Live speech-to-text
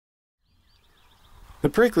The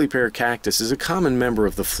prickly pear cactus is a common member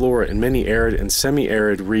of the flora in many arid and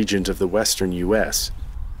semi-arid regions of the western U.S.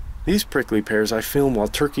 These prickly pears I filmed while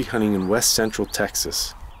turkey hunting in west central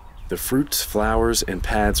Texas. The fruits, flowers, and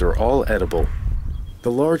pads are all edible. The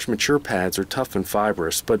large mature pads are tough and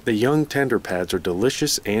fibrous, but the young tender pads are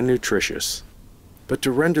delicious and nutritious. But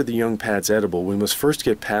to render the young pads edible, we must first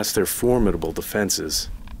get past their formidable defenses.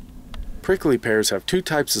 Prickly pears have two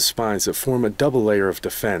types of spines that form a double layer of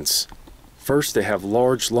defense. First, they have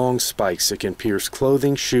large, long spikes that can pierce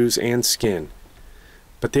clothing, shoes, and skin.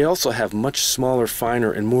 But they also have much smaller,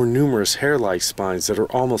 finer, and more numerous hair-like spines that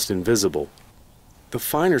are almost invisible. The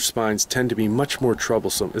finer spines tend to be much more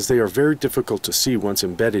troublesome as they are very difficult to see once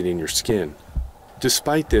embedded in your skin.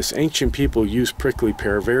 Despite this, ancient people used prickly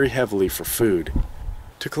pear very heavily for food.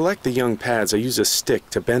 To collect the young pads, I use a stick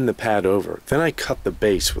to bend the pad over. Then I cut the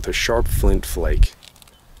base with a sharp flint flake.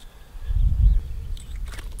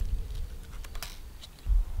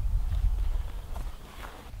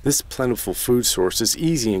 This plentiful food source is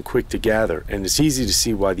easy and quick to gather, and it's easy to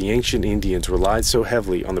see why the ancient Indians relied so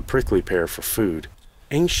heavily on the prickly pear for food.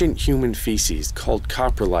 Ancient human feces, called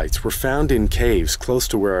coprolites, were found in caves close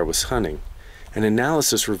to where I was hunting. An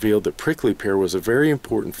analysis revealed that prickly pear was a very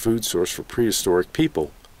important food source for prehistoric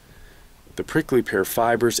people. The prickly pear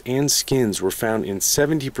fibers and skins were found in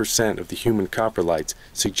 70% of the human coprolites,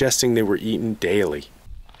 suggesting they were eaten daily.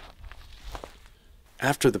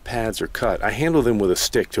 After the pads are cut, I handle them with a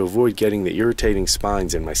stick to avoid getting the irritating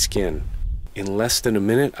spines in my skin. In less than a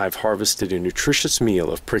minute, I've harvested a nutritious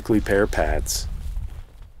meal of prickly pear pads.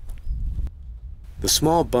 The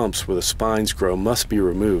small bumps where the spines grow must be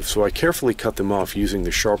removed, so I carefully cut them off using the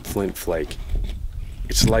sharp flint flake.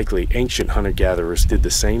 It's likely ancient hunter-gatherers did the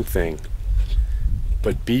same thing.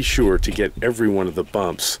 But be sure to get every one of the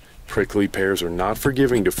bumps. Prickly pears are not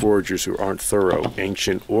forgiving to foragers who aren't thorough,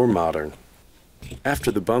 ancient or modern.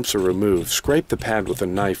 After the bumps are removed, scrape the pad with a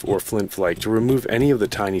knife or flint flake to remove any of the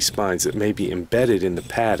tiny spines that may be embedded in the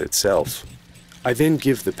pad itself. I then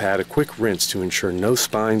give the pad a quick rinse to ensure no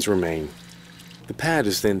spines remain. The pad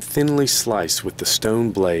is then thinly sliced with the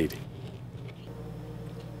stone blade.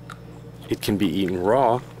 It can be eaten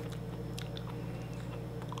raw.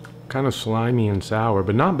 Kind of slimy and sour,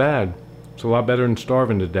 but not bad. It's a lot better than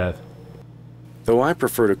starving to death. Though I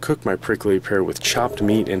prefer to cook my prickly pear with chopped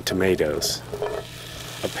meat and tomatoes.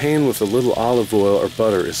 A pan with a little olive oil or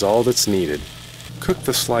butter is all that's needed. Cook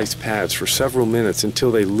the sliced pads for several minutes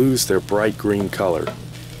until they lose their bright green color.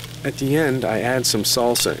 At the end, I add some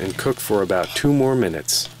salsa and cook for about 2 more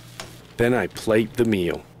minutes. Then I plate the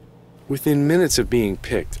meal. Within minutes of being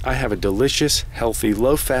picked, I have a delicious, healthy,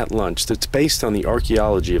 low-fat lunch that's based on the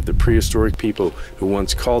archaeology of the prehistoric people who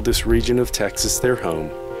once called this region of Texas their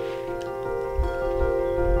home.